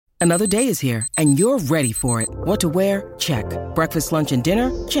Another day is here, and you're ready for it. What to wear? Check. Breakfast, lunch, and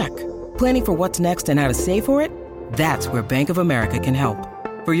dinner? Check. Planning for what's next and how to save for it? That's where Bank of America can help.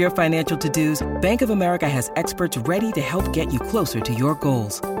 For your financial to-dos, Bank of America has experts ready to help get you closer to your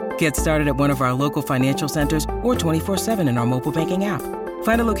goals. Get started at one of our local financial centers or 24/7 in our mobile banking app.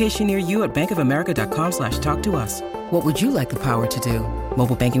 Find a location near you at bankofamerica.com/talktous. What would you like the power to do?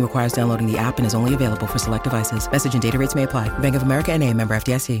 Mobile banking requires downloading the app and is only available for select devices. Message and data rates may apply. Bank of America N.A., member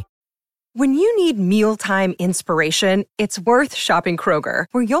FDIC. When you need mealtime inspiration, it's worth shopping Kroger,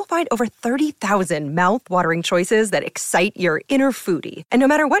 where you'll find over 30,000 mouth-watering choices that excite your inner foodie. And no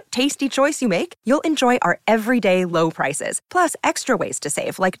matter what tasty choice you make, you'll enjoy our everyday low prices, plus extra ways to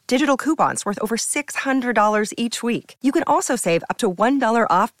save, like digital coupons worth over $600 each week. You can also save up to $1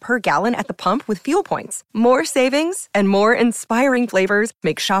 off per gallon at the pump with fuel points. More savings and more inspiring flavors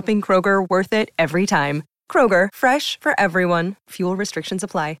make shopping Kroger worth it every time. Kroger, fresh for everyone. Fuel restrictions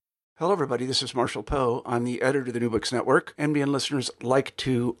apply. Hello, everybody. This is Marshall Poe. I'm the editor of the New Books Network. NBN listeners like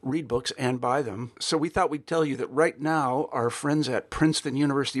to read books and buy them. So we thought we'd tell you that right now, our friends at Princeton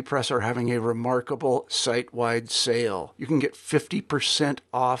University Press are having a remarkable site-wide sale. You can get 50%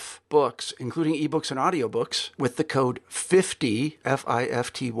 off books, including ebooks and audiobooks, with the code 50,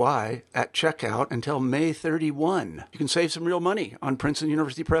 F-I-F-T-Y, at checkout until May 31. You can save some real money on Princeton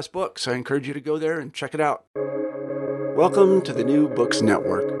University Press books. I encourage you to go there and check it out. Welcome to the New Books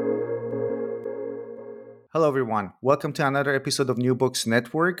Network. Hello, everyone. Welcome to another episode of New Books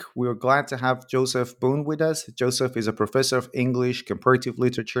Network. We're glad to have Joseph Boone with us. Joseph is a professor of English, Comparative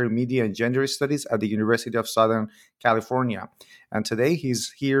Literature, Media, and Gender Studies at the University of Southern California. And today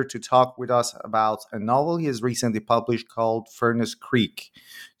he's here to talk with us about a novel he has recently published called Furnace Creek.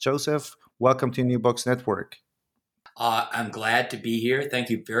 Joseph, welcome to New Books Network. I'm glad to be here. Thank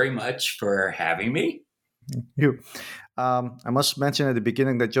you very much for having me. I must mention at the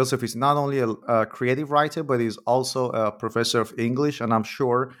beginning that Joseph is not only a creative writer, but he's also a professor of English, and I'm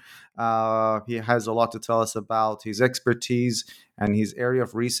sure he has a lot to tell us about his expertise and his area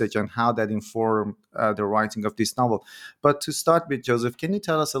of research and how that informed the writing of this novel. But to start with, Joseph, can you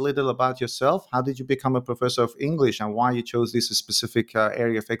tell us a little about yourself? How did you become a professor of English, and why you chose this specific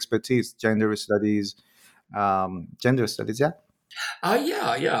area of expertise, gender studies?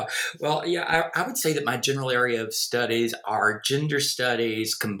 Yeah. Well, I would say that my general area of studies are gender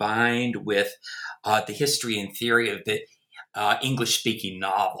studies combined with the history and theory of the English-speaking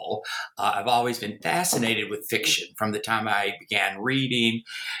novel. I've always been fascinated with fiction from the time I began reading,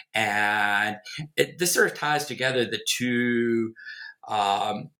 and this sort of ties together the two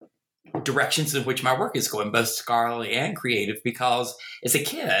directions in which my work is going, both scholarly and creative, because as a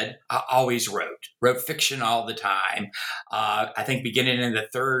kid, I always wrote fiction all the time. I think beginning in the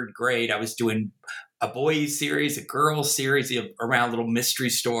third grade, I was doing a boys series, a girls series around little mystery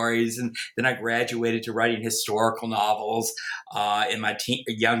stories. And then I graduated to writing historical novels in my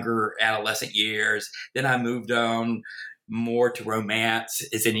younger adolescent years. Then I moved on more to romance,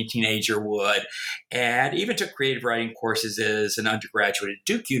 as any teenager would, and even took creative writing courses as an undergraduate at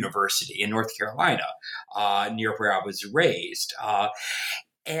Duke University in North Carolina, near where I was raised.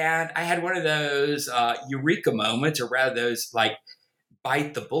 And I had one of those eureka moments, or rather those like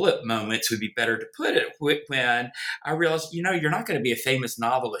bite the bullet moments would be better to put it, when I realized, you're not going to be a famous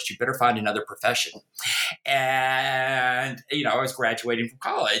novelist. You better find another profession. And, I was graduating from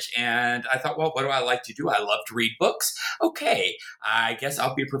college, and I thought, well, what do I like to do? I love to read books. Okay, I guess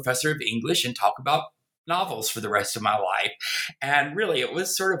I'll be a professor of English and talk about novels for the rest of my life. And really, it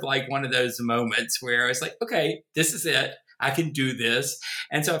was sort of like one of those moments where I was like, okay, this is it. I can do this.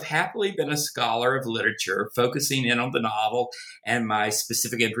 And so I've happily been a scholar of literature, focusing in on the novel and my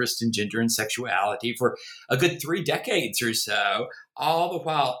specific interest in gender and sexuality for a good 3 decades or so, all the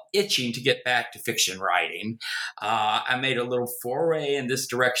while itching to get back to fiction writing. I made a little foray in this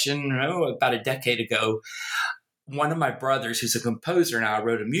direction about a decade ago. One of my brothers, who's a composer now,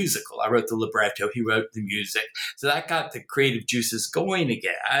 wrote a musical. I wrote the libretto. He wrote the music. So that got the creative juices going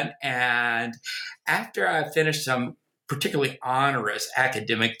again. And after I finished some particularly onerous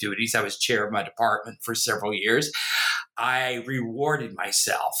academic duties, I was chair of my department for several years, I rewarded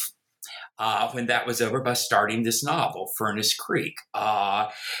myself when that was over by starting this novel, Furnace Creek. And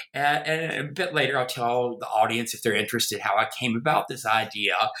a bit later, I'll tell the audience, if they're interested, how I came about this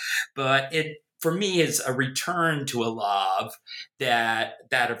idea. But it, for me, is a return to a love that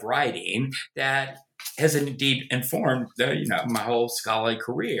of writing that has indeed informed my whole scholarly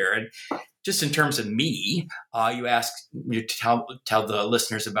career. And just in terms of me, you asked me to tell the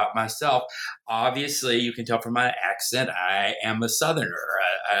listeners about myself. Obviously, you can tell from my accent, I am a Southerner,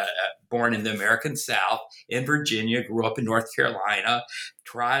 born in the American South in Virginia, grew up in North Carolina.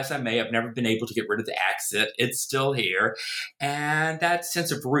 Try as I may, I've never been able to get rid of the accent. It's still here. And that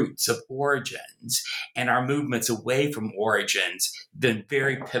sense of roots, of origins, and our movements away from origins been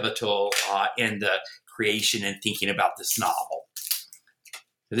very pivotal in the creation and thinking about this novel.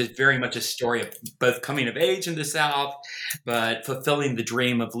 It's very much a story of both coming of age in the South, but fulfilling the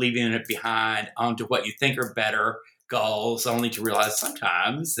dream of leaving it behind onto what you think are better goals, only to realize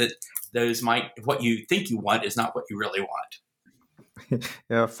sometimes that what you think you want is not what you really want.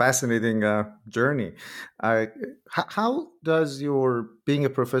 Yeah, fascinating journey. How does your being a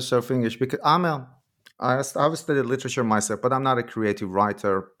professor of English? Because I've studied literature myself, but I'm not a creative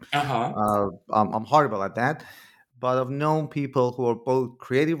writer. I'm horrible at that. But I've known people who are both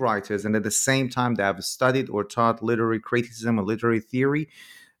creative writers and at the same time they have studied or taught literary criticism or literary theory.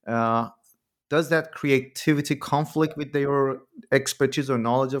 Does that creativity conflict with your expertise or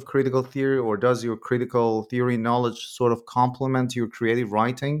knowledge of critical theory, or does your critical theory knowledge sort of complement your creative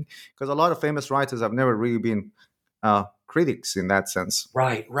writing? Because a lot of famous writers have never really been critics in that sense.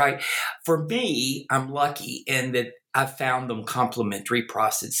 Right. For me, I'm lucky in that I've found them complementary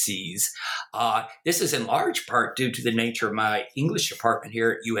processes. This is in large part due to the nature of my English department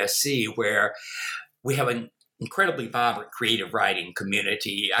here at USC, where we have an incredibly vibrant creative writing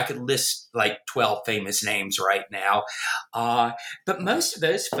community. I could list like 12 famous names right now. But most of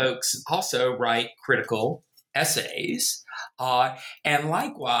those folks also write critical essays. And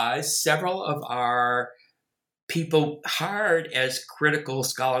likewise, several of our people hired as critical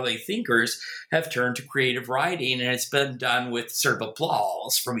scholarly thinkers have turned to creative writing, and it's been done with sort of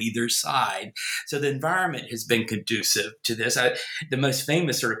applause from either side. So the environment has been conducive to this. The most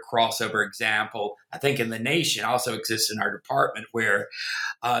famous sort of crossover example, I think, in the nation also exists in our department, where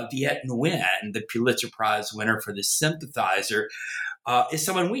Viet Nguyen, the Pulitzer Prize winner for The Sympathizer, is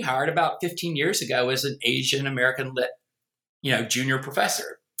someone we hired about 15 years ago as an Asian American lit, junior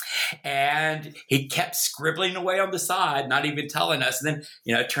professor. And he kept scribbling away on the side, not even telling us. And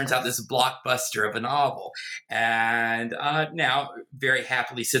then, it turns out this blockbuster of a novel. And now very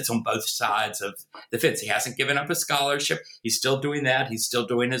happily sits on both sides of the fence. He hasn't given up his scholarship. He's still doing that. He's still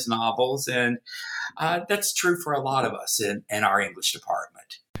doing his novels. And that's true for a lot of us in our English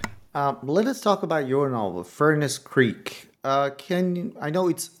department. Let us talk about your novel, Furnace Creek. I know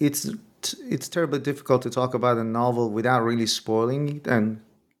it's terribly difficult to talk about a novel without really spoiling it, and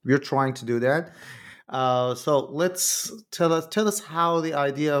we're trying to do that. So let's tell us how the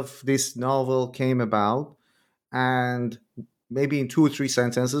idea of this novel came about, and maybe in 2 or 3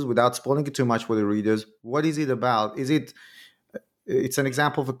 sentences, without spoiling it too much for the readers. What is it about? It's an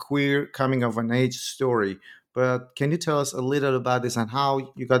example of a queer coming of an age story, but can you tell us a little about this and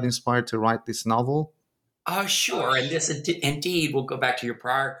how you got inspired to write this novel? Sure. And this indeed will go back to your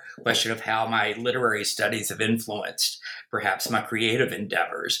prior question of how my literary studies have influenced perhaps my creative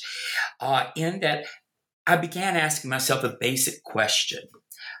endeavors. In that I began asking myself a basic question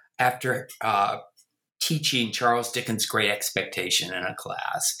after teaching Charles Dickens' Great Expectation in a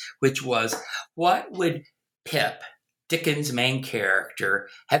class, which was, what would Pip, Dickens' main character,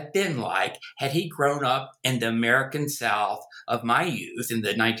 have been like had he grown up in the American South of my youth in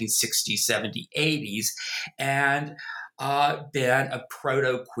the 1960s, 70s, 80s, and been a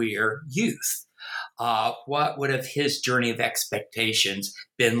proto-queer youth? What would have his journey of expectations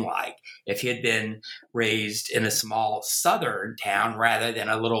been like if he had been raised in a small southern town rather than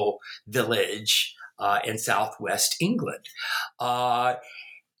a little village in southwest England?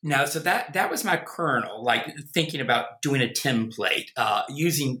 So that was my kernel, like thinking about doing a template,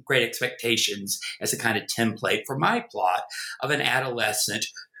 using Great Expectations as a kind of template for my plot of an adolescent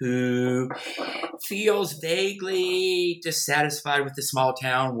who feels vaguely dissatisfied with the small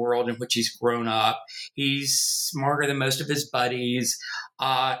town world in which he's grown up. He's smarter than most of his buddies.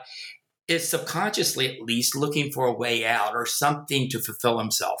 Is subconsciously at least looking for a way out or something to fulfill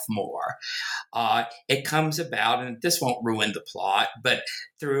himself more. It comes about, and this won't ruin the plot, but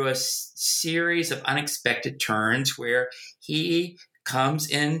through a series of unexpected turns where he comes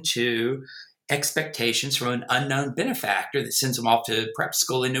into expectations from an unknown benefactor that sends him off to prep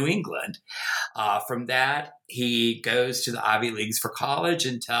school in New England. From that, he goes to the Ivy Leagues for college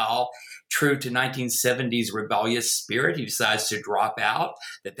until, true to 1970s rebellious spirit, he decides to drop out,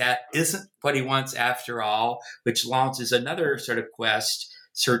 that isn't what he wants after all, which launches another sort of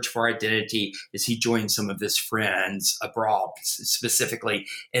search for identity as he joins some of his friends abroad, specifically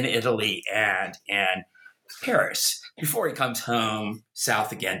in Italy and in Paris, before he comes home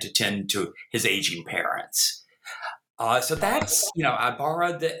south again to tend to his aging parents. So that's, I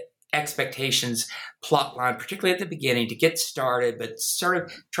borrowed the expectations plot line, particularly at the beginning, to get started, but sort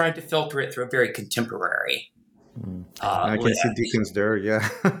of trying to filter it through a very contemporary I can see lens. Dickens there. Yeah.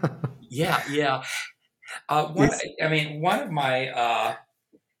 Yeah, yeah. It's One of my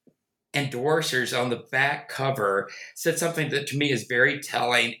endorsers on the back cover said something that to me is very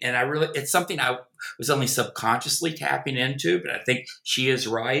telling, and it's something I was only subconsciously tapping into, but I think she is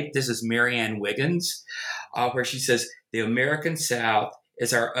right. This is Marianne Wiggins, where she says, "The American South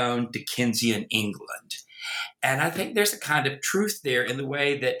is our own Dickensian England." And I think there's a kind of truth there in the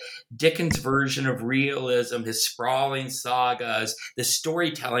way that Dickens' version of realism, his sprawling sagas, the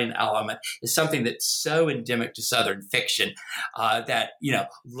storytelling element is something that's so endemic to Southern fiction, that,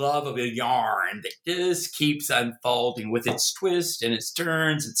 love of a yarn that just keeps unfolding with its twists and its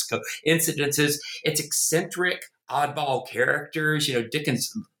turns, its coincidences, its eccentric, oddball characters.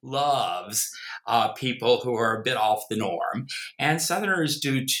 Dickens loves people who are a bit off the norm, and Southerners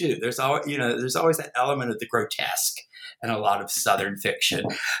do too. There's always that element of the grotesque in a lot of Southern fiction.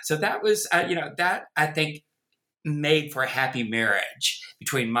 So that was, that I think made for a happy marriage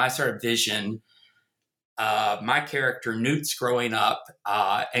between my sort of vision, my character Newt's growing up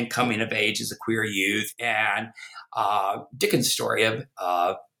and coming of age as a queer youth, and Dickens' story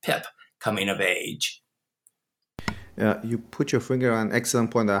of Pip coming of age. You put your finger on an excellent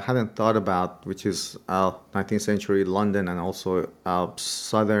point that I hadn't thought about, which is 19th century London and also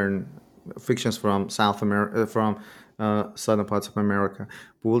Southern fictions from South America, from southern parts of America.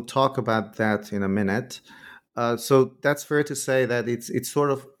 We'll talk about that in a minute. So that's fair to say that it's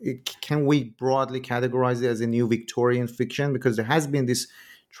sort of, can we broadly categorize it as a new Victorian fiction? Because there has been this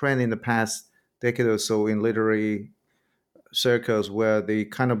trend in the past decade or so in literary circles where they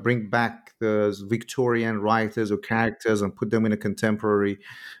kind of bring back the Victorian writers or characters and put them in a contemporary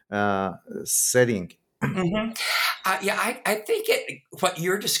setting. Mm-hmm. I think what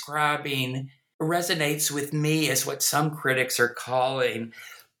you're describing resonates with me as what some critics are calling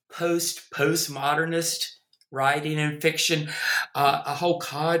postmodernist writing and fiction, a whole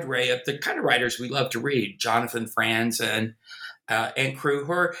cadre of the kind of writers we love to read, Jonathan Franzen and crew,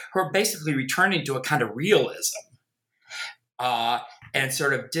 who are basically returning to a kind of realism. And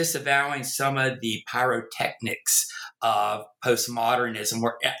sort of disavowing some of the pyrotechnics of postmodernism,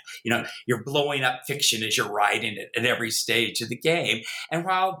 where you're blowing up fiction as you're writing it at every stage of the game. And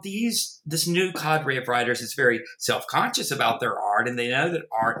while this new cadre of writers is very self-conscious about their art, and they know that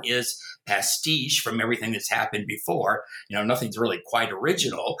art is pastiche from everything that's happened before, nothing's really quite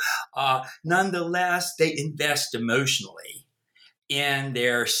original. Nonetheless, they invest emotionally in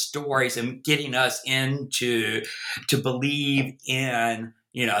their stories and getting us to believe in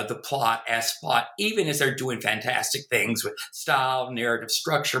the plot as plot, even as they're doing fantastic things with style, narrative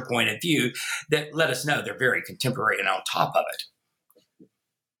structure, point of view that let us know they're very contemporary and on top of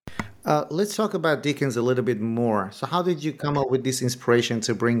it. Let's talk about Dickens a little bit more. So how did you come up with this inspiration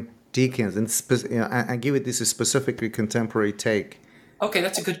to bring Dickens and give it this specifically contemporary take? Okay,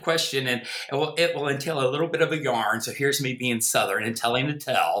 that's a good question, and it will entail a little bit of a yarn, so here's me being Southern and telling a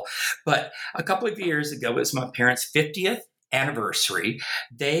tale. But a couple of years ago, it was my parents' 50th anniversary.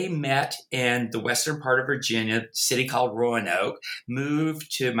 They met in the western part of Virginia, a city called Roanoke,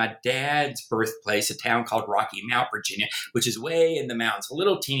 moved to my dad's birthplace, a town called Rocky Mount, Virginia, which is way in the mountains, a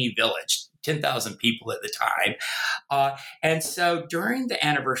little teeny village, 10,000 people at the time. And so during the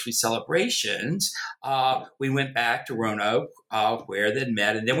anniversary celebrations, we went back to Roanoke, where they'd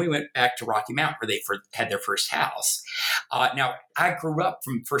met, and then we went back to Rocky Mount, where they had their first house. Now, I grew up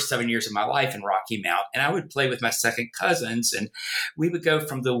from the first 7 years of my life in Rocky Mount, and I would play with my second cousins, and we would go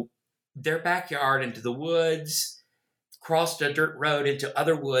from their backyard into the woods, crossed a dirt road into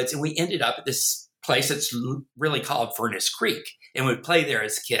other woods, and we ended up at this place that's really called Furnace Creek, and would play there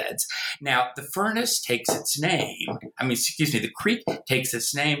as kids. Now, the creek takes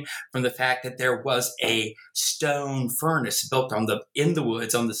its name from the fact that there was a stone furnace built in the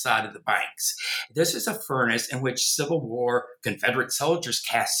woods on the side of the banks. This is a furnace in which Civil War Confederate soldiers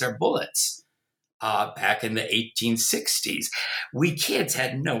cast their bullets back in the 1860s. We kids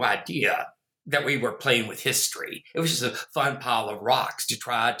had no idea that we were playing with history. It was just a fun pile of rocks to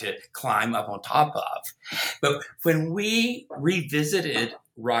try to climb up on top of. But when we revisited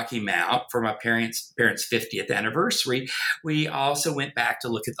Rocky Mount for my parents' 50th anniversary, we also went back to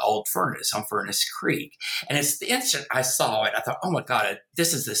look at the old furnace on Furnace Creek. And it's the instant I saw it, I thought, oh my God,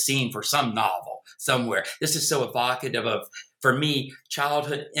 this is the scene for some novel somewhere. This is so evocative of, for me,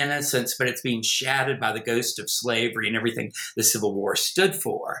 childhood innocence, but it's being shadowed by the ghost of slavery and everything the Civil War stood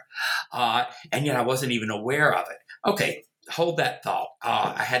for. And yet I wasn't even aware of it. Okay, hold that thought.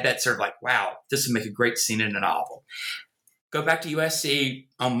 I had that sort of like, wow, this would make a great scene in a novel. go back to USC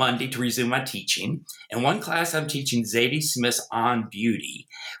on Monday to resume my teaching. In one class, I'm teaching Zadie Smith's On Beauty,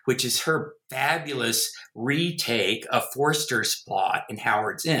 which is her fabulous retake of Forster's plot in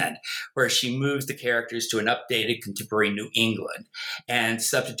Howard's End, where she moves the characters to an updated contemporary New England and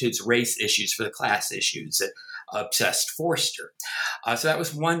substitutes race issues for the class issues that obsessed Forster. So that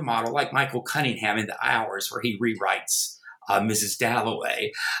was one model, like Michael Cunningham in The Hours, where he rewrites Mrs.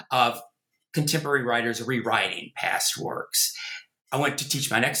 Dalloway. Contemporary writers are rewriting past works. I went to teach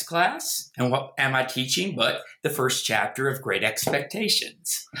my next class, and what am I teaching but the first chapter of Great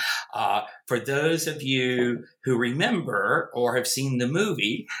Expectations? For those of you who remember or have seen the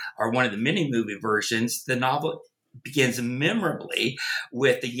movie, or one of the many movie versions, the novel begins memorably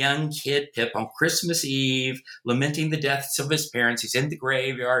with the young kid Pip on Christmas Eve lamenting the deaths of his parents. He's in the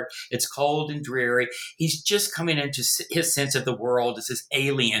graveyard. It's cold and dreary. He's just coming into his sense of the world as this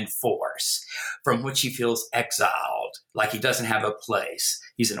alien force from which he feels exiled, like he doesn't have a place.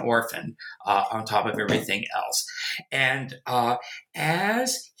 He's an orphan on top of everything else. And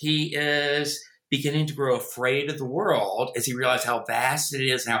as he is beginning to grow afraid of the world, as he realizes how vast it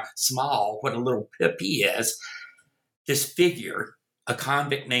is and how small, what a little Pip he is, this figure, a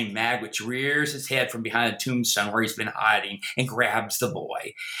convict named Magwitch, rears his head from behind a tombstone where he's been hiding and grabs the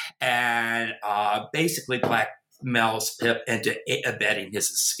boy and basically blackmails Pip into abetting his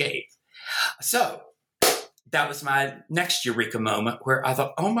escape. So that was my next eureka moment where I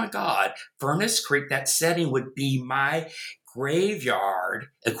thought, oh my God, Furnace Creek, that setting would be my graveyard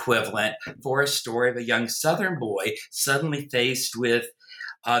equivalent for a story of a young Southern boy suddenly faced with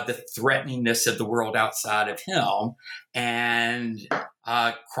the threateningness of the world outside of him and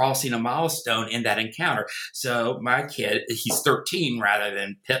crossing a milestone in that encounter. So my kid, he's 13 rather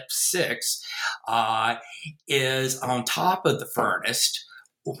than Pip's 6, is on top of the furnace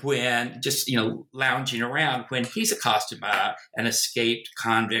when just, lounging around when he's accosted by an escaped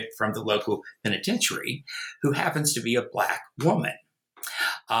convict from the local penitentiary who happens to be a Black woman.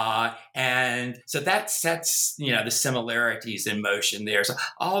 And so that sets, the similarities in motion there. So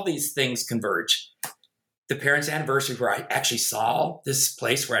all these things converge. The parents' anniversary where I actually saw this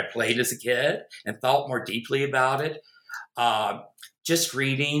place where I played as a kid and thought more deeply about it. Just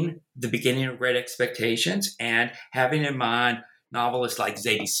reading the beginning of Great Expectations and having in mind novelists like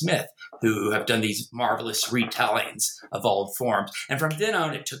Zadie Smith, who have done these marvelous retellings of old forms. And from then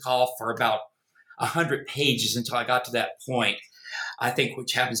on, it took off for about 100 pages until I got to that point, I think,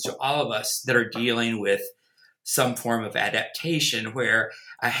 which happens to all of us that are dealing with some form of adaptation, where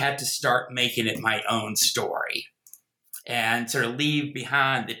I had to start making it my own story and sort of leave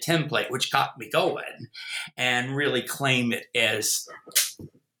behind the template, which got me going, and really claim it as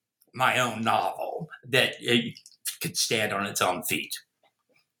my own novel that it could stand on its own feet.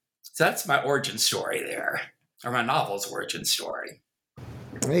 So that's my origin story there, or my novel's origin story.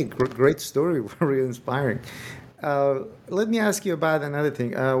 Hey, great story, very inspiring. Let me ask you about another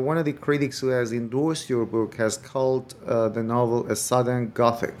thing. One of the critics who has endorsed your book has called the novel a Southern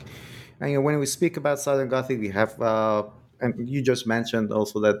Gothic. And when we speak about Southern Gothic, we have, and you just mentioned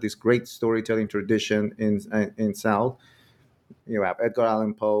also that this great storytelling tradition in South. You have Edgar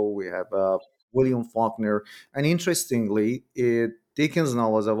Allan Poe, we have William Faulkner, and interestingly, Dickens'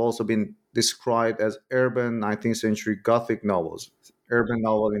 novels have also been described as urban 19th century Gothic novels. Urban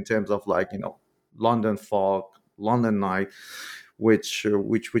novel in terms of London fog, London night, which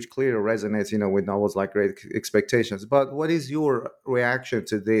clearly resonates, with novels like Great Expectations. But what is your reaction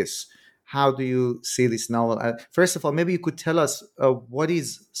to this? How do you see this novel? First of all, maybe you could tell us what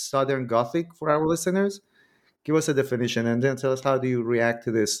is Southern Gothic for our listeners. Give us a definition, and then tell us how do you react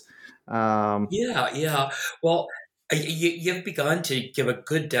to this. Yeah. Well, you've begun to give a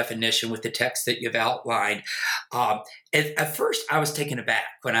good definition with the text that you've outlined. At first, I was taken aback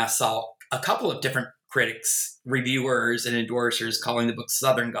when I saw a couple of different critics, reviewers, and endorsers calling the book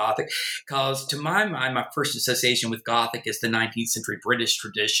Southern Gothic, because to my mind, my first association with Gothic is the 19th century British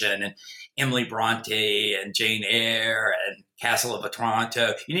tradition and Emily Bronte and Jane Eyre and Castle of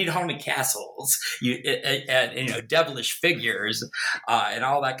Otranto. You need haunted castles, and devilish figures, and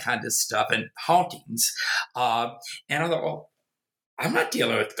all that kind of stuff, and hauntings. And I thought, well, I'm not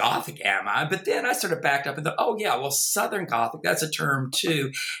dealing with Gothic, am I? But then I sort of backed up and thought, oh, yeah, well, Southern Gothic, that's a term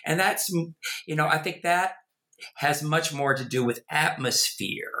too. And that's, I think that has much more to do with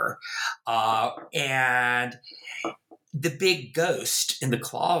atmosphere and the big ghost in the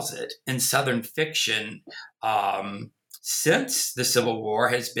closet in Southern fiction since the Civil War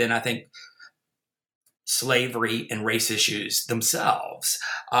has been, I think, slavery and race issues themselves,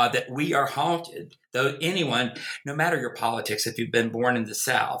 that we are haunted. Though anyone, no matter your politics, if you've been born in the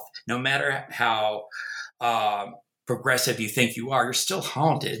South, no matter how progressive you think you are, you're still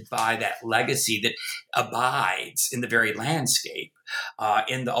haunted by that legacy that abides in the very landscape,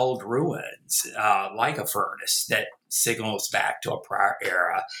 in the old ruins, like a furnace that signals back to a prior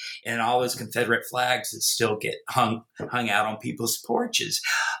era, and all those Confederate flags that still get hung out on people's porches.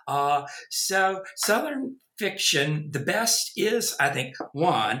 So Southern fiction, the best is, I think,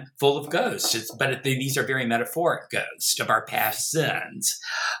 one, full of ghosts, but these are very metaphoric ghosts of our past sins.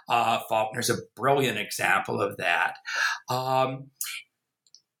 Faulkner's a brilliant example of that.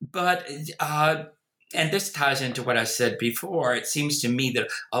 And this ties into what I said before. It seems to me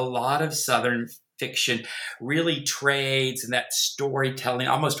that a lot of Southern fiction really trades in that storytelling,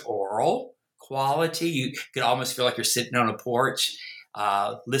 almost oral quality. You could almost feel like you're sitting on a porch,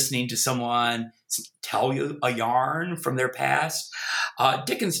 listening to someone tell you a yarn from their past.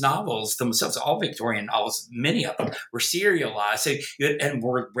 Dickens' novels themselves, all Victorian novels, many of them were serialized and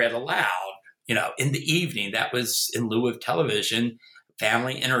were read aloud, in the evening. That was in lieu of television,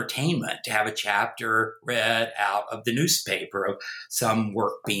 family entertainment, to have a chapter read out of the newspaper of some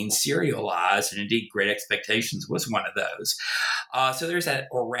work being serialized. And indeed, Great Expectations was one of those. So there's that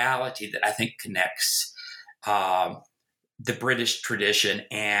orality that I think connects the British tradition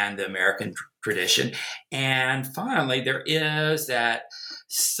and the American tradition. And finally, there is that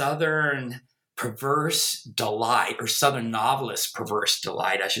Southern perverse delight, or Southern novelist perverse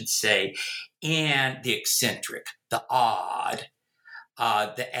delight, I should say, in the eccentric, the odd,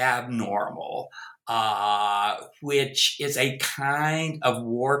 the abnormal, which is a kind of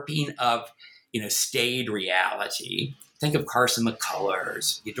warping of, staid reality. Think of Carson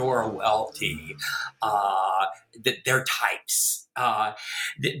McCullers, Eudora Welty, their types.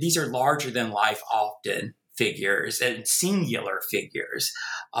 These are larger than life often figures and singular figures.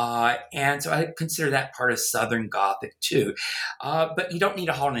 And so I consider that part of Southern Gothic too. But you don't need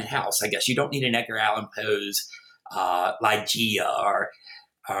a haunted house, I guess. You don't need an Edgar Allan Poe's Ligeia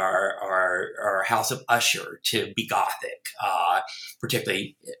or House of Usher to be Gothic,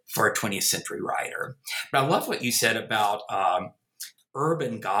 particularly for a 20th century writer. But I love what you said about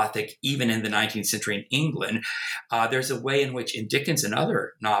urban Gothic, even in the 19th century in England. There's a way in which, in Dickens and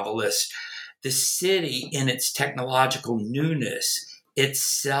other novelists, the city, in its technological newness,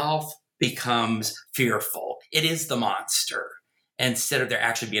 itself becomes fearful. It is the monster, instead of there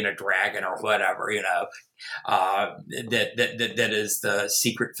actually being a dragon or whatever, that is the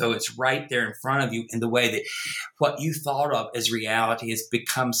secret foe. It's right there in front of you, in the way that what you thought of as reality has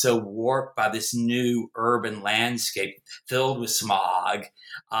become so warped by this new urban landscape filled with smog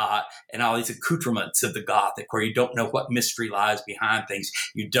and all these accoutrements of the Gothic, where you don't know what mystery lies behind things.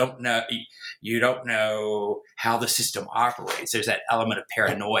 You don't know how the system operates. There's that element of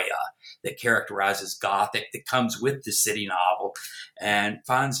paranoia that characterizes Gothic that comes with the city novel and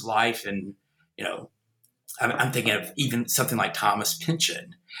finds life in, I'm thinking of even something like Thomas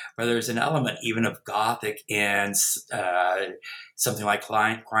Pynchon, where there's an element even of Gothic in something like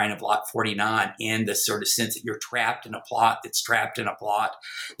Crying of Lot 49, in the sort of sense that you're trapped in a plot that's trapped in a plot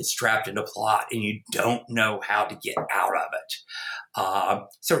that's trapped in a plot, and you don't know how to get out of it.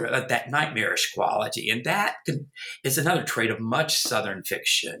 Sort of that nightmarish quality. And that is another trait of much Southern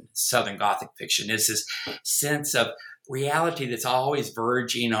fiction, Southern Gothic fiction, is this sense of reality that's always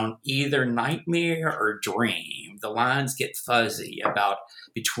verging on either nightmare or dream. The lines get fuzzy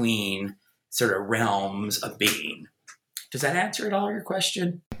between sort of realms of being. Does that answer at all your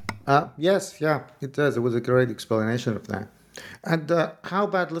question? Yes, yeah, it does. It was a great explanation of that. And how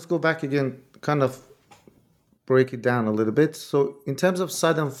about, let's go back again, kind of break it down a little bit. So in terms of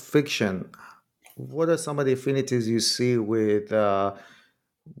Southern fiction, what are some of the affinities you see with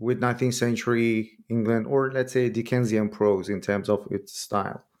 19th century England, or let's say Dickensian prose in terms of its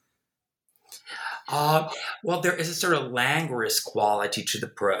style? Well, there is a sort of languorous quality to the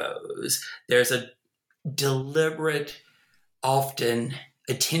prose. There's a deliberate, often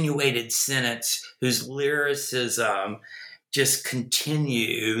attenuated sentence whose lyricism just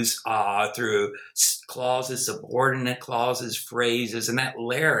continues through clauses, subordinate clauses, phrases, and that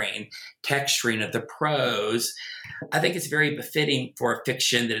layering, texturing of the prose. I think it's very befitting for a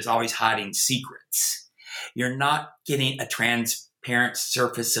fiction that is always hiding secrets. You're not getting a transparent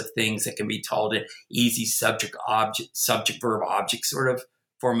surface of things that can be told in easy subject, verb, object sort of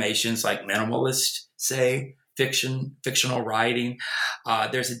formations like minimalist, say, fictional writing.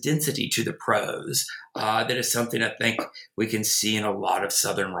 There's a density to the prose that is something I think we can see in a lot of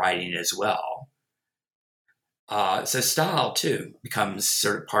Southern writing as well. So style too becomes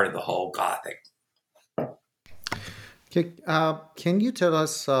sort of part of the whole Gothic. Okay, can you tell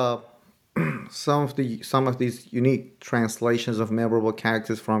us some of these unique translations of memorable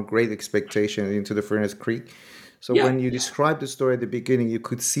characters from Great Expectations into the Furnace Creek? So Yeah. when you describe the story at the beginning, you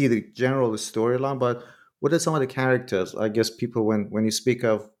could see the general storyline, but what are some of the characters? I guess people, when you speak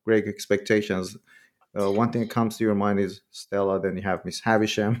of Great Expectations, one thing that comes to your mind is Stella. Then you have Miss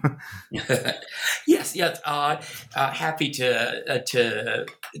Havisham. Yes, yes. Happy to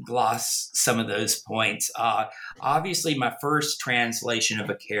gloss some of those points. Obviously, my first translation of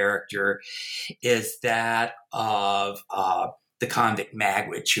a character is that of the convict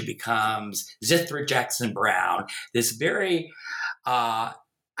Magwitch, who becomes Zithra Jackson Brown, this very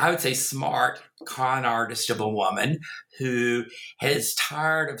I would say smart con artist of a woman who is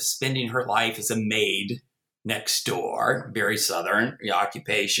tired of spending her life as a maid next door, very southern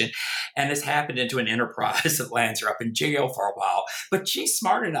occupation, and has happened into an enterprise that lands her up in jail for a while. But she's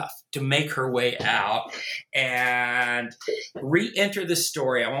smart enough to make her way out and re-enter the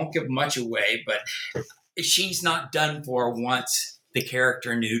story. I won't give much away, but she's not done for once the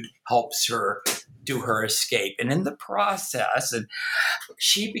character Newt helps her do her escape. And in the process, and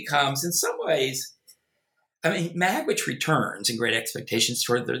she becomes, in some ways, Magwitch returns in Great Expectations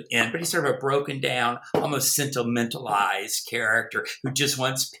toward the end, but he's sort of a broken down, almost sentimentalized character who just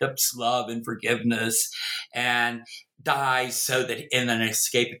wants Pip's love and forgiveness and dies so that in an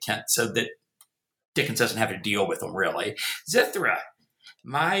escape attempt so that Dickens doesn't have to deal with him, really. Zithra,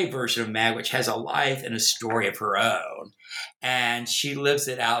 my version of Magwitch, has a life and a story of her own, and she lives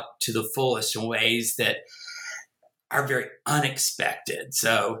it out to the fullest in ways that are very unexpected.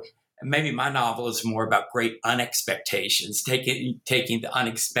 So maybe my novel is more about great unexpectations, taking the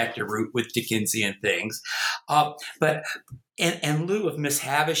unexpected route with Dickensian things. But in lieu of Miss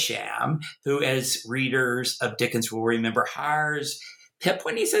Havisham, who, as readers of Dickens will remember, hires Pip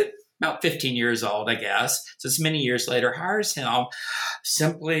when he's about 15 years old, I guess. So it's many years later, hires him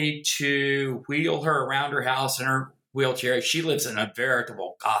simply to wheel her around her house in her wheelchair. She lives in a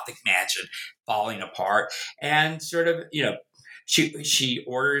veritable Gothic mansion falling apart, and sort of, she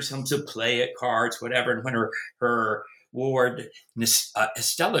orders him to play at cards, whatever. And when her ward,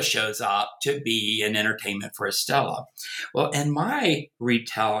 Estella, shows up to be an entertainment for Estella. Well, in my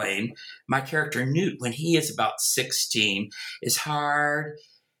retelling, my character Newt, when he is about 16, is hired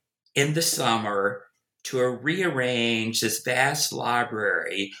in the summer to rearrange this vast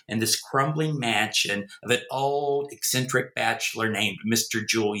library in this crumbling mansion of an old eccentric bachelor named Mr.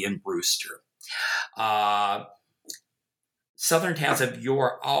 Julian Brewster. Southern towns of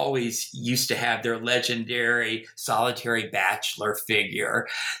yore always used to have their legendary solitary bachelor figure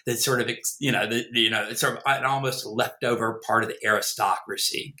that sort of, it's sort of an almost leftover part of the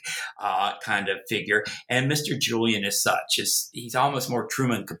aristocracy kind of figure. And Mr. Julian is such. He's almost more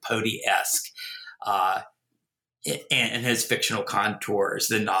Truman Capote-esque in his fictional contours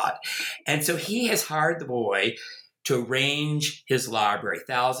than not. And so he has hired the boy to arrange his library,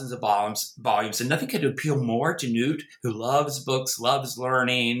 thousands of volumes, and nothing could appeal more to Newt, who loves books, loves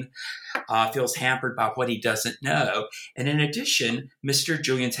learning, feels hampered by what he doesn't know. And in addition, Mr.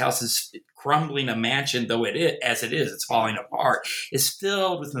 Julian's house is crumbling. A mansion, though it's falling apart, is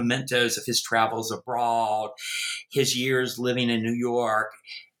filled with mementos of his travels abroad, his years living in New York.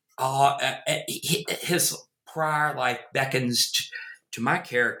 His prior life beckons to my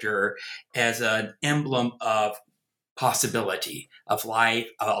character as an emblem of possibility of life,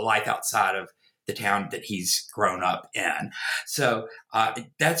 a life outside of the town that he's grown up in. So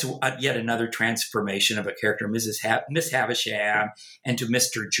that's yet another transformation of a character, Miss Havisham, into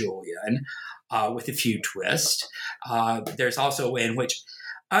Mr. Julian, with a few twists. There's also a way in which,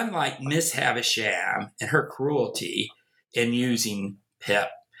 unlike Miss Havisham and her cruelty in using Pip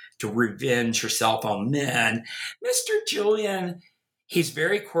to revenge herself on men, Mr. Julian, he's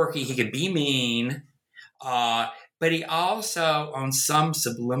very quirky. He can be mean, but he also, on some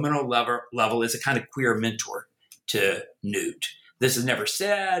subliminal level, is a kind of queer mentor to Newt. This is never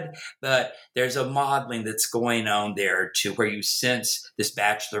said, but there's a modeling that's going on there to where you sense this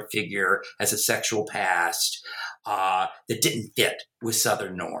bachelor figure has a sexual past that didn't fit with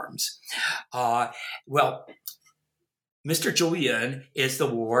Southern norms. Well, Mr. Julian is the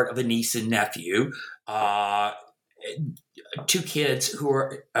ward of a niece and nephew, two kids who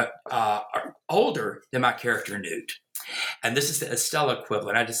are older than my character Newt. And this is the Estella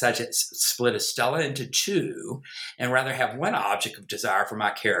equivalent. I decided to split Estella into two and rather have one object of desire for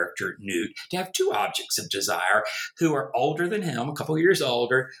my character Newt to have two objects of desire who are older than him, a couple years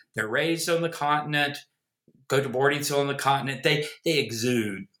older. They're raised on the continent, go to boarding school on the continent. They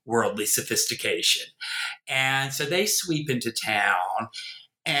exude worldly sophistication. And so they sweep into town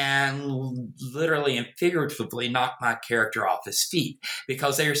and literally and figuratively knock my character off his feet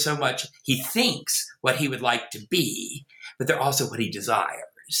because they are so much, he thinks what he would like to be, but they're also what he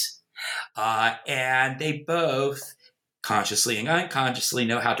desires. And they both consciously and unconsciously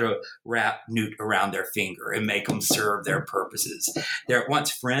know how to wrap Newt around their finger and make him serve their purposes. They're at once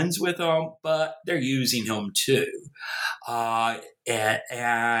friends with him, but they're using him too.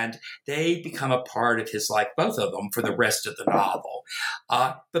 And they become a part of his life, both of them, for the rest of the novel.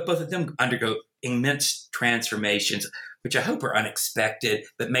 But both of them undergo immense transformations, which I hope are unexpected,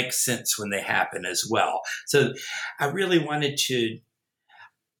 but make sense when they happen as well. So I really wanted to,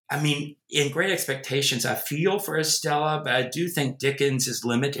 in Great Expectations, I feel for Estella, but I do think Dickens is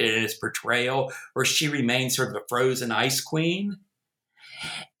limited in his portrayal, where she remains sort of a frozen ice queen.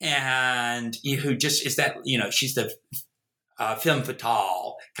 And who just is that, she's the femme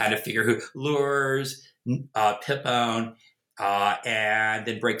fatale kind of figure who lures Pipone and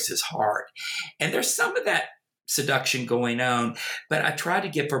then breaks his heart. And there's some of that seduction going on, but I try to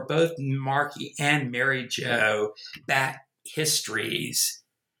give for both Marky and Mary Jo back histories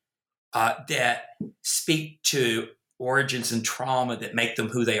that speak to origins and trauma that make them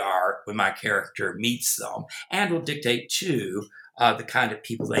who they are when my character meets them, and will dictate too the kind of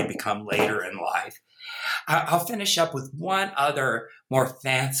people they become later in life. I'll finish up with one other more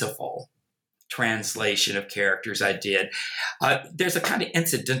fanciful translation of characters I did. There's a kind of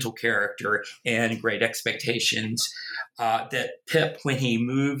incidental character in Great Expectations that Pip, when he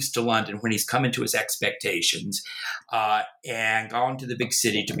moves to London, when he's come into his expectations and gone to the big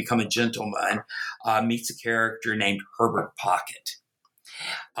city to become a gentleman, meets a character named Herbert Pocket.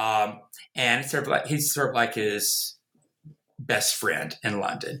 And it's he's sort of like his best friend in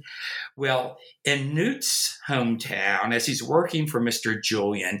London. Well, in Newt's hometown, as he's working for Mr.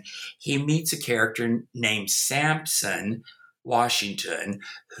 Julian, he meets a character named Sampson Washington,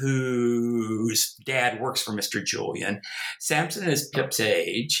 whose dad works for Mr. Julian. Sampson is Pip's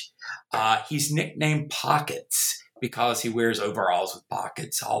age. He's nicknamed Pockets because he wears overalls with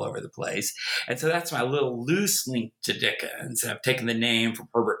pockets all over the place. And so that's my little loose link to Dickens. I've taken the name from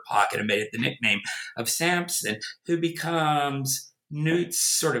Herbert Pocket and made it the nickname of Sampson, who becomes Newt's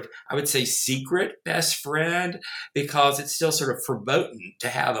sort of, I would say, secret best friend, because it's still sort of verboten to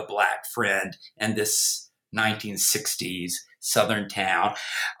have a black friend in this 1960s Southern town.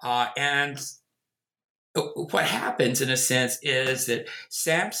 And what happens, in a sense, is that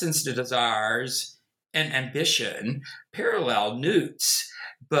Sampson's desires and ambition parallel Newt's,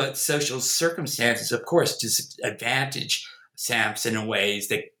 but social circumstances, of course, disadvantage Sampson in ways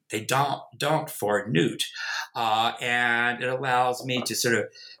that they don't for Newt. And it allows me to sort of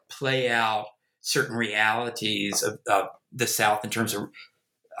play out certain realities of the South in terms of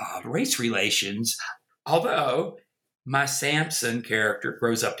race relations, although my Sampson character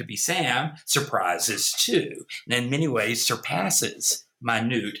grows up to be Sam, surprises too, and in many ways surpasses my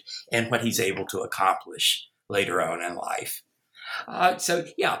Newt and what he's able to accomplish later on in life. So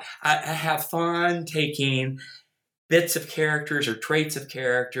I have fun taking bits of characters or traits of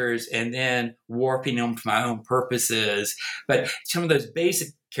characters and then warping them for my own purposes. But some of those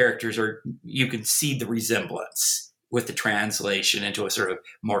basic characters you can see the resemblance with the translation into a sort of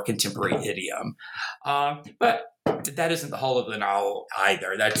more contemporary idiom. But that isn't the whole of the novel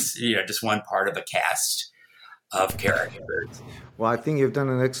either. That's just one part of a cast of characters. Well, I think you've done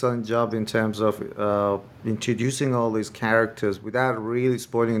an excellent job in terms of introducing all these characters without really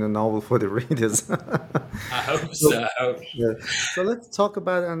spoiling the novel for the readers. I hope so. Yeah. So let's talk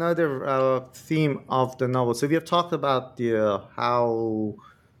about another theme of the novel. So we have talked about how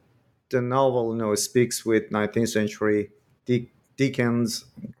the novel, speaks with 19th century Dickens,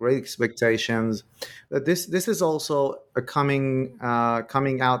 Great Expectations. This is also a coming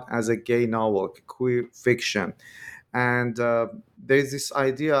out as a gay novel, queer fiction, and there's this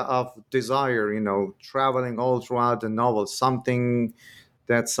idea of desire, traveling all throughout the novel, something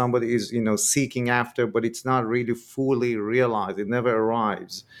that somebody is seeking after, but it's not really fully realized. It never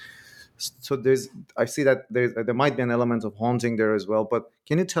arrives. So I see that there might be an element of haunting there as well. But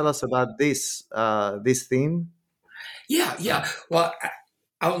can you tell us about this theme? Yeah. Well,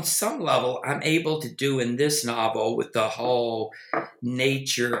 on some level, I'm able to do in this novel with the whole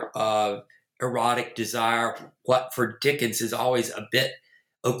nature of erotic desire, what for Dickens is always a bit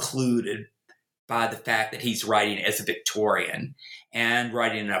occluded by the fact that he's writing as a Victorian and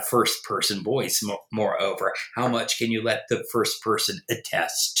writing in a first-person voice, moreover. How much can you let the first person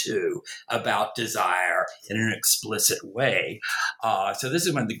attest to about desire in an explicit way? So this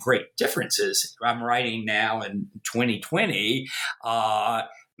is one of the great differences. I'm writing now in 2020.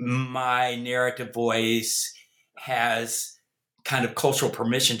 My narrative voice has kind of cultural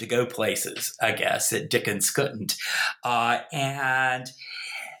permission to go places, I guess, that Dickens couldn't. And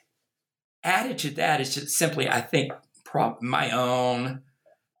added to that is just simply, I think, my own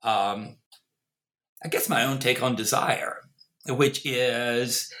I guess, my own take on desire, which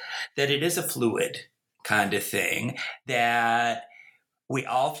is that it is a fluid kind of thing, that we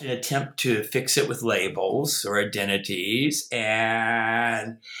often attempt to fix it with labels or identities,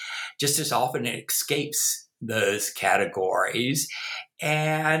 and just as often it escapes those categories.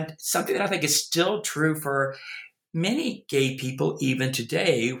 And something that I think is still true for many gay people even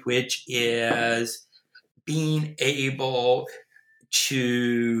today, which is being able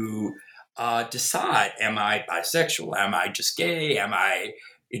to decide, am I bisexual? Am I just gay?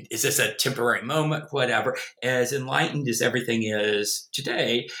 Is this a temporary moment? Whatever. As enlightened as everything is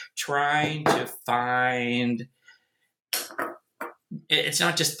today, trying to find, it's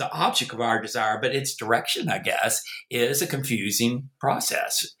not just the object of our desire, but its direction, I guess, is a confusing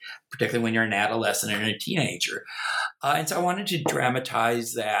process, particularly when you're an adolescent and a teenager. And so I wanted to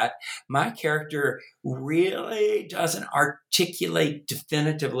dramatize that. My character really doesn't articulate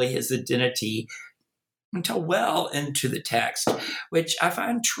definitively his identity until well into the text, which I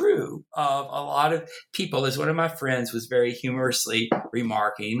find true of a lot of people. As one of my friends was very humorously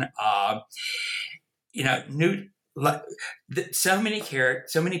remarking, Newt, so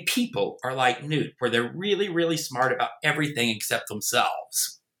many people are like Newt, where they're really, really smart about everything except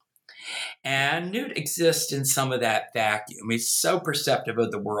themselves. And Newt exists in some of that vacuum. He's so perceptive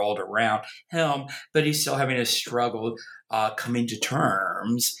of the world around him, but he's still having a struggle coming to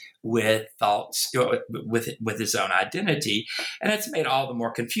terms with thoughts, with his own identity. And it's made all the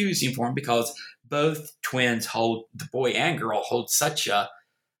more confusing for him because both twins the boy and girl hold such a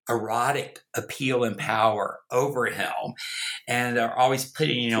erotic appeal and power over him, and are always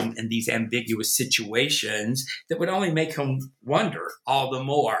putting him in these ambiguous situations that would only make him wonder all the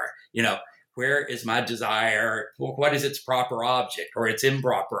more, where is my desire? What is its proper object or its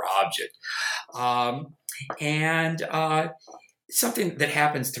improper object? And something that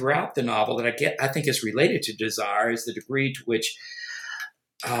happens throughout the novel that I think is related to desire is the degree to which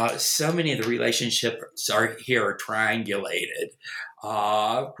so many of the relationships are triangulated,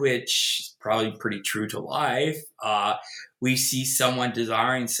 which is probably pretty true to life. We see someone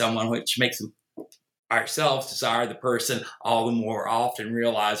desiring someone, which makes ourselves desire the person all the more often,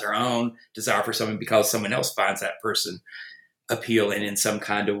 realize our own desire for someone because someone else finds that person appealing in some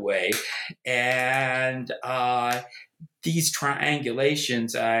kind of way. And these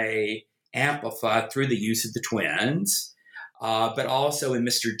triangulations I amplify through the use of the twins, but also in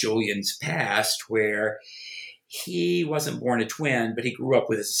Mr. Julian's past, where he wasn't born a twin, but he grew up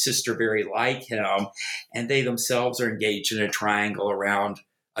with a sister very like him, and they themselves are engaged in a triangle around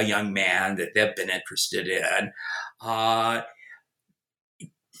a young man that they've been interested in.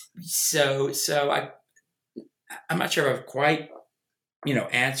 So I'm not sure I've quite,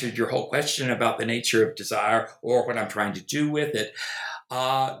 answered your whole question about the nature of desire or what I'm trying to do with it.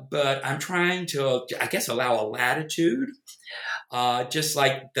 But I'm trying to, I guess, allow a latitude, just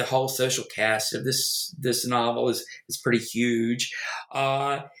like the whole social cast of this novel is pretty huge,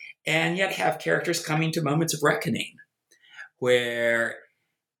 and yet have characters coming to moments of reckoning where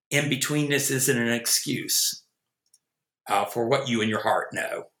in-betweenness isn't an excuse for what you and your heart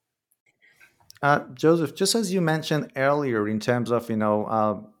know. Joseph, just as you mentioned earlier, in terms of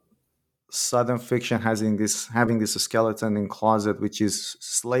Southern fiction having this skeleton in closet, which is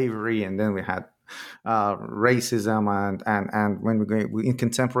slavery, and then we had racism, and when we go in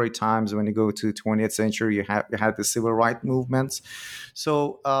contemporary times, when you go to 20th century, you had the civil rights movements.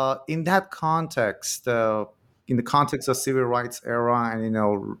 So in that context, in the context of civil rights era,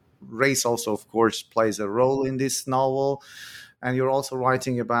 and race also, of course, plays a role in this novel. And you're also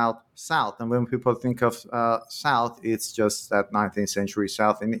writing about South. And when people think of South, it's just that 19th century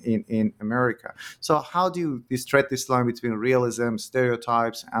South in America. So how do you thread this line between realism,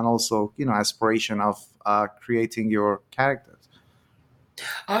 stereotypes, and also, aspiration of creating your characters?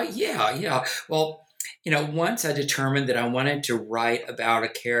 Yeah. Well, once I determined that I wanted to write about a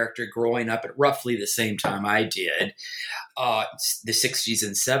character growing up at roughly the same time I did, the 60s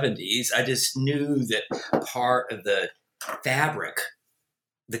and 70s, I just knew that part of the fabric,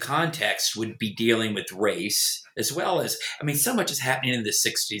 the context, would be dealing with race, as well as, so much is happening in the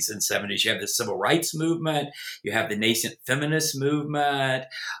 60s and 70s. You have the civil rights movement, you have the nascent feminist movement,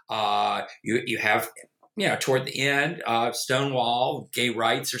 you have, toward the end, Stonewall, gay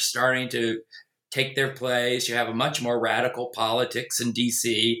rights are starting to take their place. You have a much more radical politics in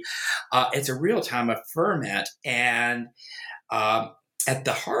DC. It's a real time of ferment, and at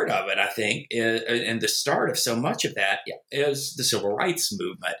the heart of it, I think, and the start of so much of that is the civil rights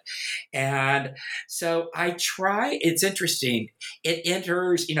movement. And so it's interesting. It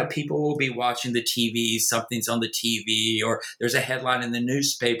enters, people will be watching the TV, something's on the TV, or there's a headline in the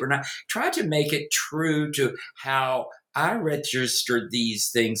newspaper. And I try to make it true to how I registered these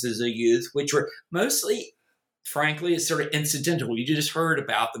things as a youth, which were mostly, frankly, it's sort of incidental. You just heard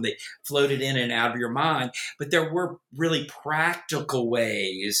about them. They floated in and out of your mind. But there were really practical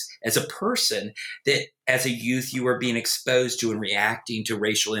ways as a person that as a youth you were being exposed to and reacting to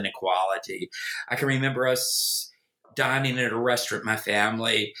racial inequality. I can remember us dining at a restaurant, my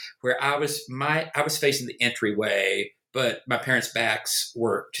family, where I was facing the entryway, but my parents' backs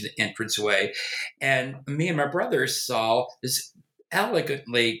were to the entranceway. And me and my brothers saw this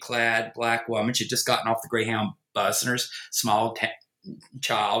elegantly clad Black woman. She'd just gotten off the Greyhound bus, and her small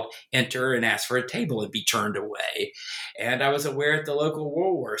child enter and ask for a table and be turned away. And I was aware at the local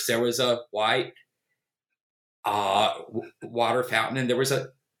Woolworths there was a white water fountain, and there was a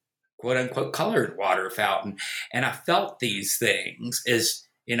quote unquote colored water fountain. And I felt these things as,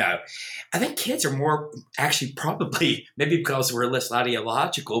 I think kids are more, actually probably, maybe because we're less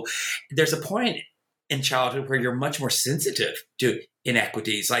ideological, there's a point in childhood where you're much more sensitive to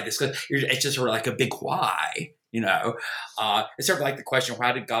inequities like this. It's just sort of like a big why, It's sort of like the question,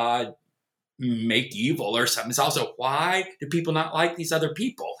 why did God make evil or something? It's also, why do people not like these other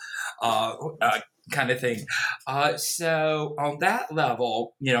people? Kind of thing. So on that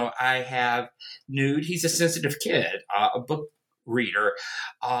level, I have Newt. He's a sensitive kid, a book reader,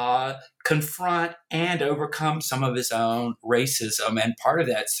 confront and overcome some of his own racism. And part of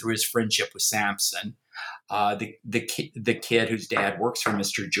that's through his friendship with Samson, the kid whose dad works for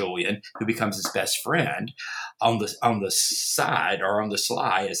Mr. Julian, who becomes his best friend on the side, or on the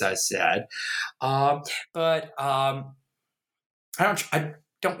sly, as I said. But I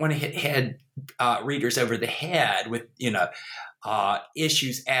don't want to hit readers over the head with,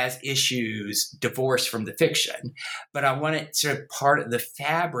 issues divorced from the fiction, but I want it sort of part of the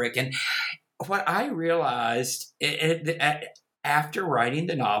fabric. And what I realized after writing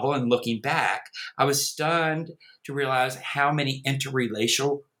the novel and looking back, I was stunned to realize how many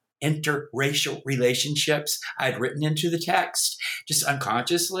interracial relationships I'd written into the text, just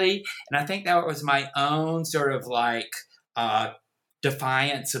unconsciously. And I think that was my own sort of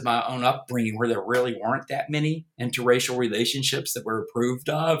defiance of my own upbringing, where there really weren't that many interracial relationships that were approved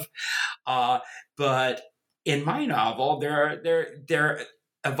of. But in my novel, there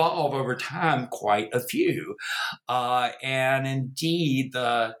evolve over time quite a few. And indeed,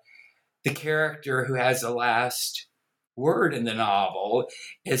 the character who has the last word in the novel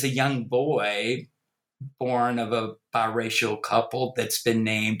is a young boy born of a biracial couple that's been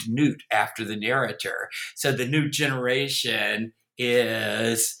named Newt after the narrator. So the new generation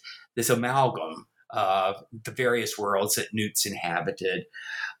is this amalgam of the various worlds that Newt's inhabited.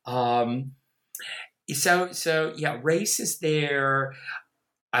 So race is there.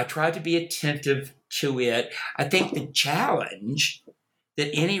 I tried to be attentive to it. I think the challenge that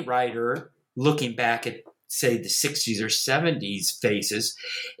any writer looking back at, say, the 60s or 70s faces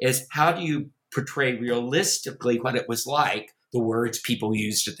is, how do you portray realistically what it was like, the words people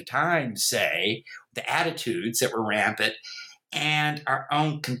used at the time say, the attitudes that were rampant, and our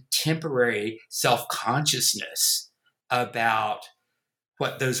own contemporary self-consciousness about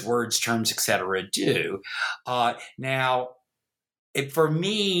what those words, terms, etc. do. For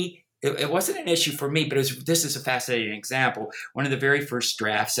me, it wasn't an issue for me, but this is a fascinating example. One of the very first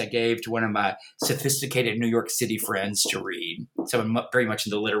drafts I gave to one of my sophisticated New York City friends to read, someone very much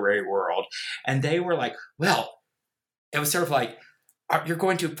in the literary world, and they were like, well, it was sort of like, you're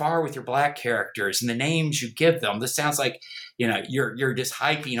going too far with your Black characters and the names you give them. This sounds like, you're just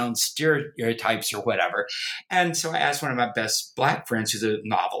hyping on stereotypes or whatever. And so I asked one of my best Black friends, who's a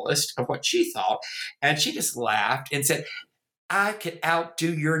novelist, of what she thought. And she just laughed and said, I could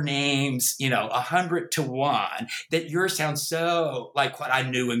outdo your names, 100 to 1, that yours sounds so like what I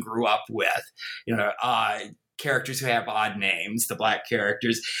knew and grew up with, characters who have odd names, the Black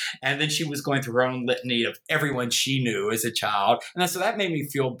characters. And then she was going through her own litany of everyone she knew as a child. And so that made me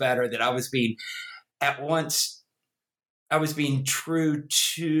feel better, that I was being true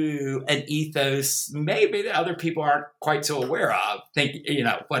to an ethos maybe that other people aren't quite so aware of,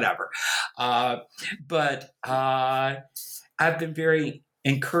 whatever. But I've been very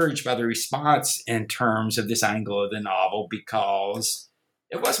encouraged by the response in terms of this angle of the novel, because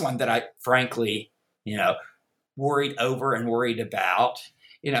it was one that I frankly, worried over and worried about.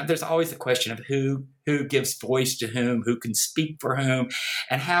 there's always the question of who gives voice to who can speak for whom,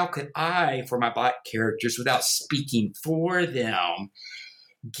 and how could I, for my Black characters, without speaking for them,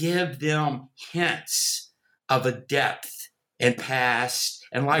 give them hints of a depth and past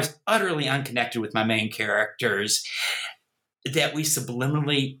and lives utterly unconnected with my main characters that we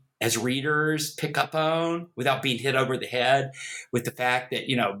subliminally, as readers, pick up on without being hit over the head with the fact that,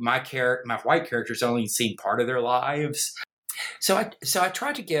 my white characters only seen part of their lives. So I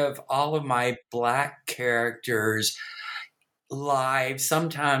try to give all of my Black characters lives,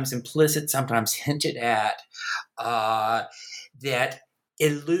 sometimes implicit, sometimes hinted at, that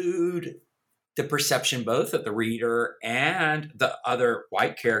elude the perception both of the reader and the other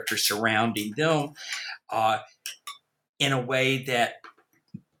white characters surrounding them, in a way that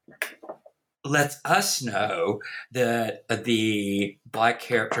lets us know that the Black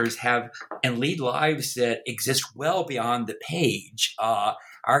characters have and lead lives that exist well beyond the page.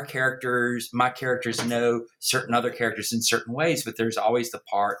 Our characters, my characters, know certain other characters in certain ways, but there's always the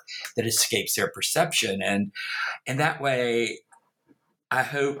part that escapes their perception. And that way, I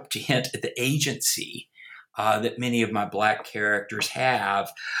hope to hint at the agency that many of my Black characters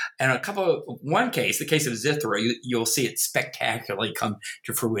have. And one case, the case of Zithra, you'll see it spectacularly come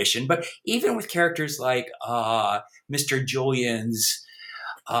to fruition. But even with characters like Mr. Julian's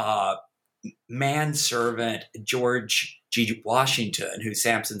manservant, George G. Washington, who's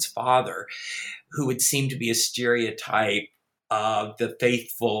Samson's father, who would seem to be a stereotype of the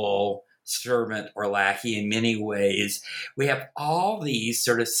faithful servant or lackey in many ways. We have all these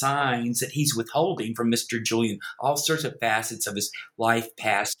sort of signs that he's withholding from Mr. Julian, all sorts of facets of his life,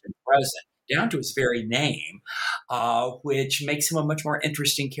 past and present, down to his very name, which makes him a much more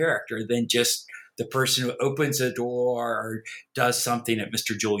interesting character than just the person who opens a door or does something at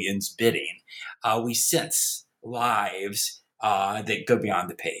Mr. Julian's bidding. We sense lives that go beyond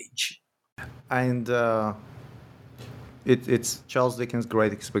the page. And it's Charles Dickens'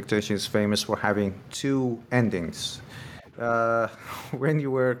 Great Expectations is famous for having two endings. When you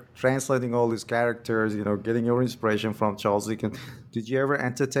were translating all these characters, getting your inspiration from Charles Dickens, did you ever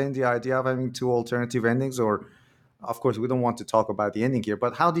entertain the idea of having two alternative endings? Or, of course, we don't want to talk about the ending here,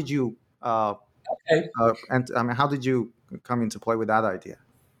 but how did you how did you come into play with that idea?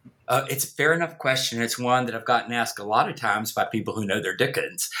 It's a fair enough question. It's one that I've gotten asked a lot of times by people who know their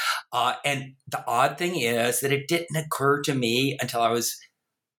Dickens. And the odd thing is that it didn't occur to me until I was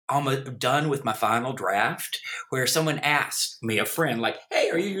almost done with my final draft, where someone asked me, a friend, like, hey,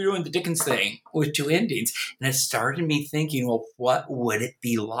 are you doing the Dickens thing with two endings? And it started me thinking, well, what would it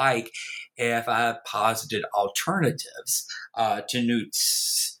be like if I posited alternatives to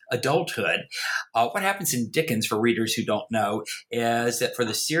Newt's adulthood? What happens in Dickens, for readers who don't know, is that for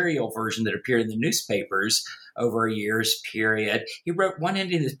the serial version that appeared in the newspapers over a year's period, he wrote one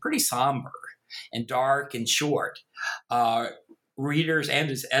ending that's pretty somber and dark and short. Readers and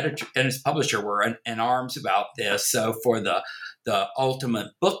his editor and his publisher were in arms about this. So for the ultimate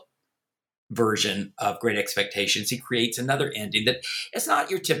book version of Great Expectations, he creates another ending that it's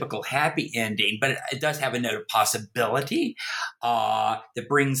not your typical happy ending, but it does have a note of possibility that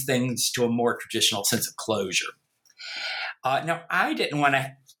brings things to a more traditional sense of closure. Now, I didn't want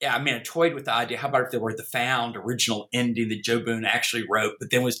to, I toyed with the idea, how about if there were the found original ending that Joe Boone actually wrote,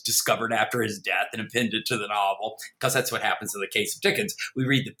 but then was discovered after his death and appended to the novel, because that's what happens in the case of Dickens. We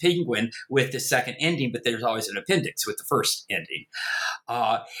read The Penguin with the second ending, but there's always an appendix with the first ending.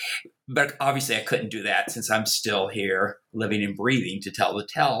 But obviously I couldn't do that since I'm still here living and breathing to tell the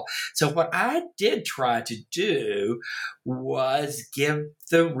tale. So what I did try to do was give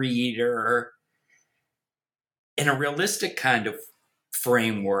the reader, in a realistic kind of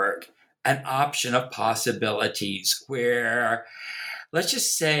framework, an option of possibilities where, let's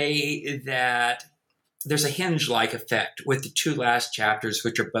just say that there's a hinge-like effect with the two last chapters,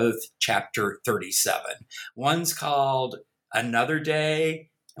 which are both chapter 37. One's called Another Day,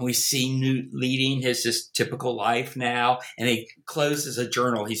 and we see Newt leading his just typical life now, and he closes a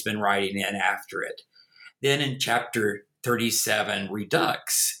journal he's been writing in after it. Then in chapter 37,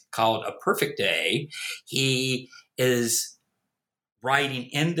 Redux, called A Perfect Day, he is writing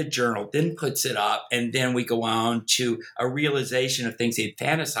in the journal, then puts it up, and then we go on to a realization of things he had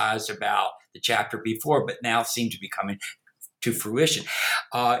fantasized about the chapter before, but now seem to be coming to fruition.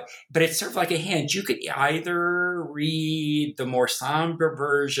 But it's sort of like a hinge. You could either read the more somber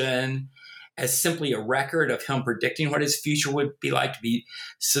version as simply a record of him predicting what his future would be like, to be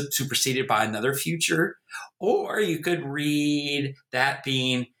superseded by another future, or you could read that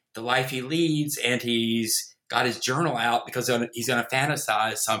being the life he leads, and he's got his journal out because he's going to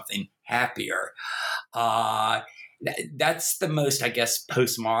fantasize something happier. that's the most, I guess,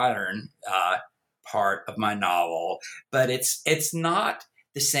 postmodern part of my novel. But it's not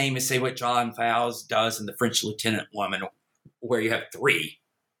the same as, say, what John Fowles does in The French Lieutenant Woman, where you have three.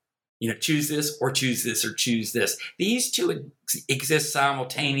 Choose this or choose this or choose this. These two exist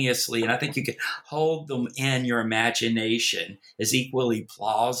simultaneously, and I think you can hold them in your imagination as equally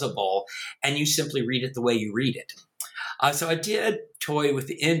plausible, and you simply read it the way you read it. So I did toy with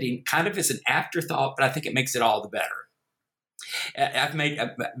the ending kind of as an afterthought, but I think it makes it all the better. I've made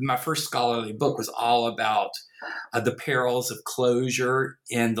my first scholarly book was all about the perils of closure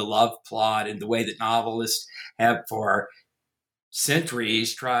in the love plot and the way that novelists have for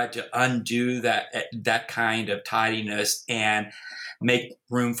centuries tried to undo that kind of tidiness and make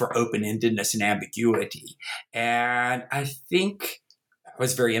room for open-endedness and ambiguity. And I think I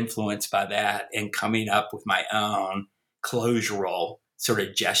was very influenced by that in coming up with my own closural sort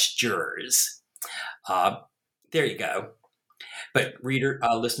of gestures. There you go. But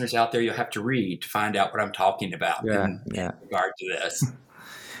listeners out there, you'll have to read to find out what I'm talking about in regard to this.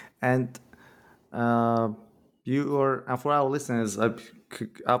 And for our listeners,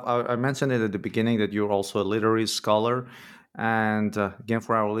 I mentioned it at the beginning that you're also a literary scholar. And again,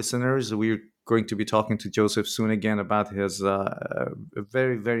 for our listeners, we're going to be talking to Joseph soon again about his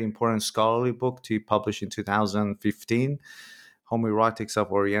very, very important scholarly book he published in 2015, Homoerotics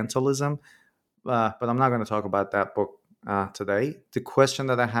of Orientalism. But I'm not going to talk about that book today. The question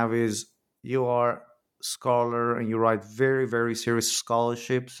that I have is, you are scholar and you write very, very serious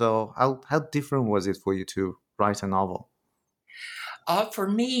scholarship. So how different was it for you to write a novel? For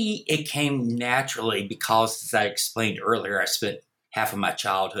me, it came naturally because, as I explained earlier, I spent half of my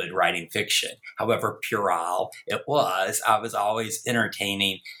childhood writing fiction. However puerile it was, I was always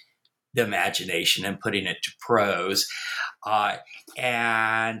entertaining the imagination and putting it to prose.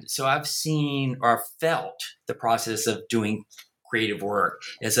 And so I've seen or felt the process of doing creative work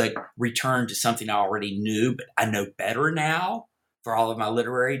as a return to something I already knew, but I know better now for all of my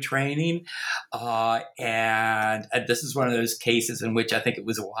literary training. And this is one of those cases in which I think it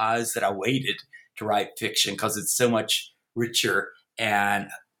was wise that I waited to write fiction, because it's so much richer and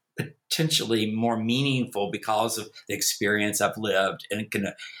potentially more meaningful because of the experience I've lived and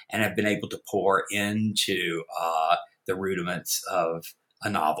have been able to pour into the rudiments of a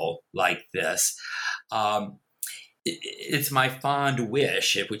novel like this. It's my fond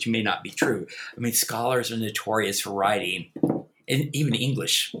wish, which may not be true. I mean, scholars are notorious for writing, and even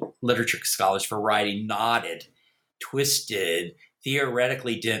English literature scholars for writing knotted, twisted,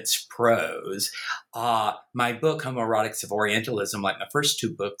 theoretically dense prose. My book, Homoerotics of Orientalism, like my first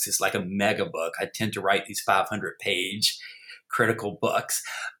two books, is like a mega book. I tend to write these 500-page critical books,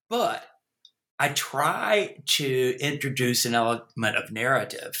 but I try to introduce an element of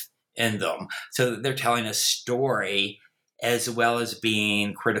narrative in them so that they're telling a story as well as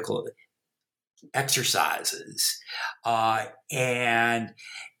being critical exercises. And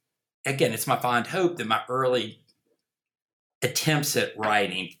again, it's my fond hope that my early attempts at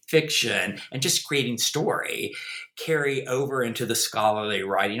writing fiction and just creating story carry over into the scholarly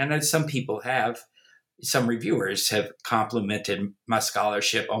writing. I know some reviewers have complimented my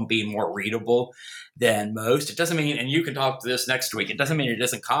scholarship on being more readable than most. It doesn't mean, and you can talk to this next week, it doesn't mean it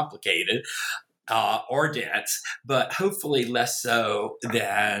isn't complicated or dense, but hopefully less so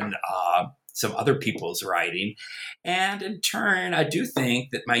than some other people's writing. And in turn, I do think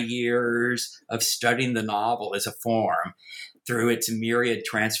that my years of studying the novel as a form, through its myriad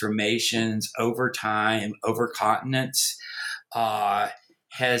transformations over time, over continents,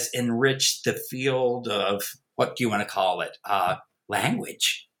 has enriched the field of, what do you want to call it,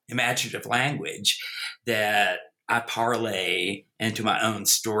 language, imaginative language, that I parlay into my own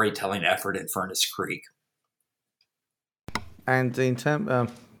storytelling effort in Furnace Creek. And in terms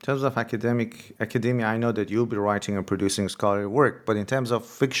of academia, I know that you'll be writing and producing scholarly work, but in terms of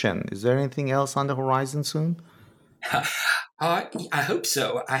fiction, is there anything else on the horizon soon? I hope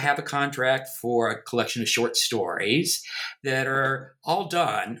so. I have a contract for a collection of short stories that are all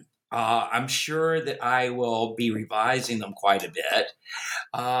done. I'm sure that I will be revising them quite a bit,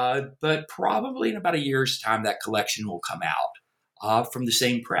 but probably in about a year's time, that collection will come out from the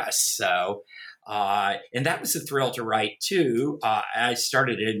same press. So, and that was a thrill to write too. I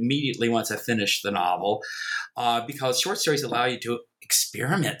started it immediately once I finished the novel, because short stories allow you to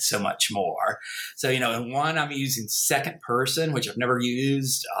experiment so much more. So, in one, I'm using second person, which I've never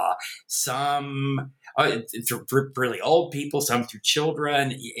used. Some through really old people, some through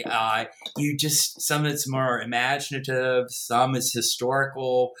children. Some it's more imaginative, some is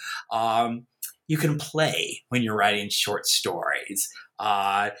historical. You can play when you're writing short stories.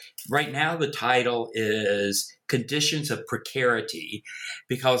 Right now, the title is Conditions of Precarity,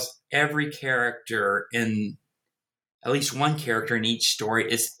 because every character in at least one character in each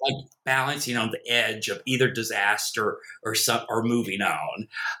story is like balancing on the edge of either disaster or moving on.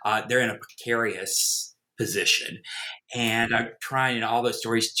 They're in a precarious position, and I'm trying in all those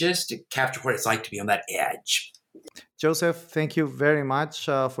stories just to capture what it's like to be on that edge. Joseph, thank you very much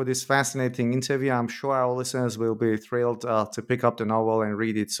for this fascinating interview. I'm sure our listeners will be thrilled to pick up the novel and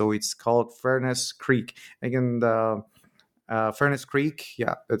read it. So it's called Furnace Creek. Again, Furnace Creek,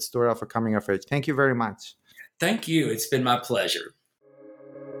 yeah, it's story of a coming of age. Thank you very much. Thank you. It's been my pleasure.